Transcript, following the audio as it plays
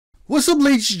What's up,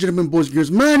 ladies and gentlemen, boys and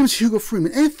girls? My name is Hugo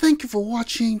Freeman, and thank you for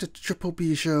watching the Triple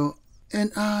B Show.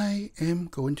 And I am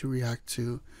going to react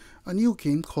to a new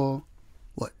game called,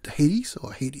 what, Hades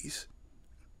or Hades?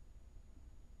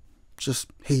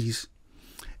 Just Hades.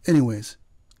 Anyways,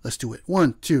 let's do it.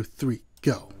 1, 2, 3,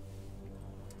 go.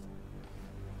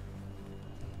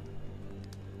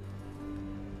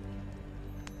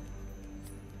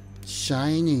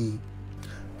 Shiny.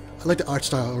 I like the art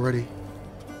style already.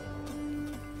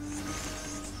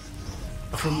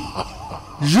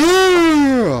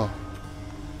 Yeah!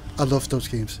 I love those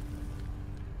games.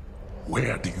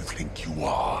 Where do you think you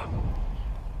are?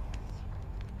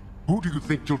 Who do you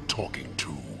think you're talking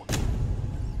to?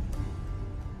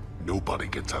 Nobody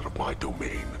gets out of my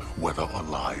domain, whether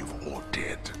alive or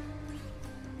dead.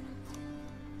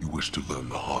 You wish to learn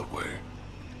the hard way?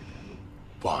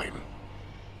 Fine.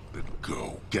 Then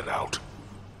go. Get out.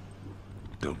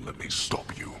 Don't let me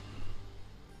stop you.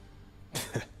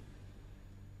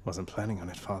 Wasn't planning on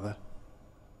it, Father.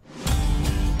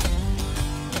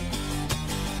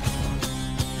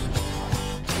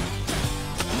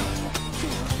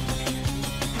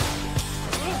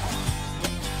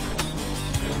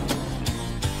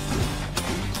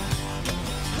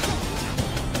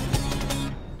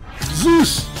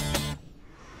 Zeus!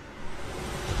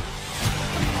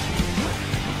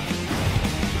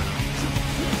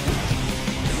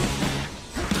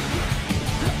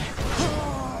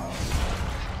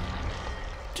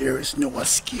 There is no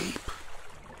escape.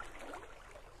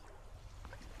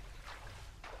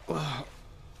 Well,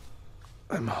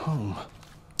 I'm home.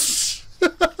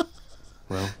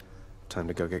 Well, time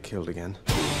to go get killed again.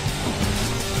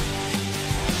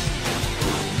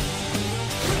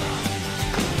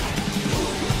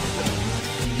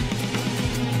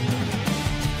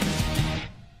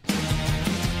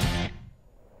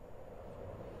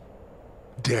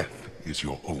 Death is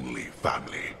your only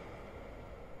family.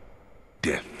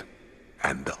 Death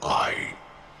and I.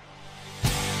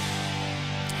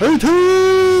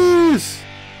 Hades!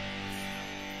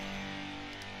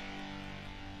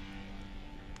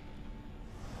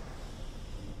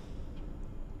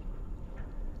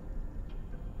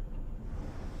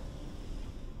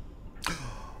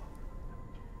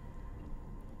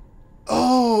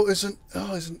 It's an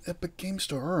Epic Game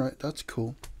Store. All right, that's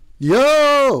cool.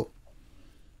 Yo!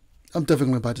 I'm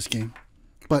definitely gonna buy this game.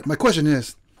 But my question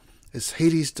is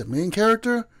Hades the main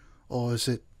character, or is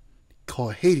it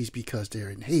called Hades because they're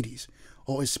in Hades,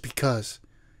 or is it because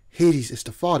Hades is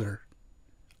the father?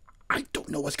 I don't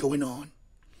know what's going on,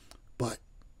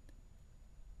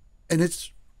 and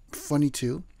it's funny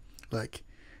too, like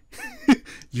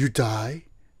you die,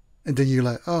 and then you're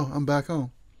like, oh, I'm back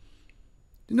home.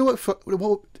 You know what? Do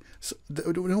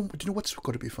you know what's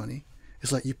going to be funny?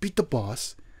 It's like you beat the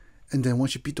boss, and then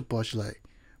once you beat the boss, you're like,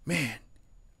 man,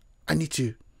 I need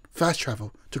to fast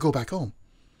travel to go back home.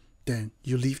 Then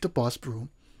you leave the boss room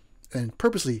and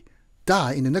purposely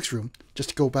die in the next room just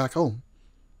to go back home.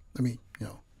 I mean, you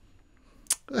know,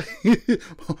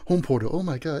 home portal. Oh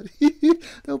my god,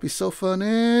 that would be so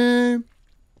funny.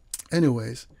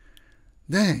 Anyways,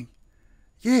 dang,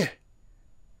 yeah,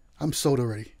 I'm sold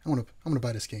already. I'm gonna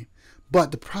buy this game.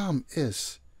 But the problem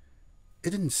is, it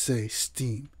didn't say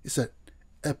Steam. It said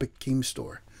Epic Game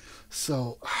Store.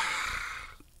 So.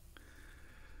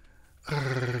 I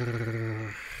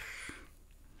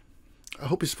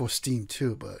hope it's for Steam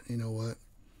too, but you know what?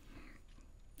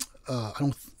 I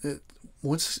don't.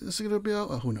 Once is it gonna be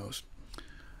out? Who knows?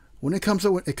 When it comes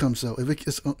out, it comes out. If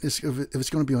it's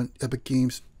gonna be on Epic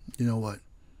Games, you know what?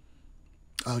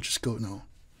 I'll just go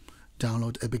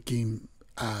download the Epic Game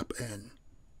app and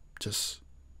just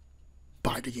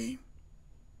buy the game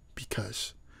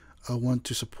because I want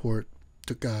to support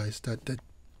the guys that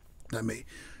made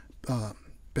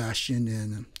Bastion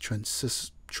and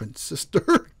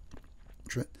Transistor.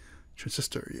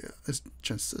 Transistor, yeah. It's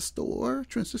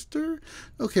Transistor?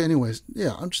 Okay, anyways.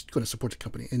 Yeah, I'm just going to support the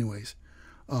company. Anyways.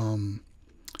 If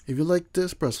you like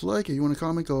this, press like. If you want to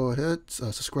comment, go ahead.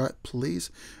 Subscribe,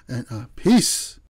 please. And peace.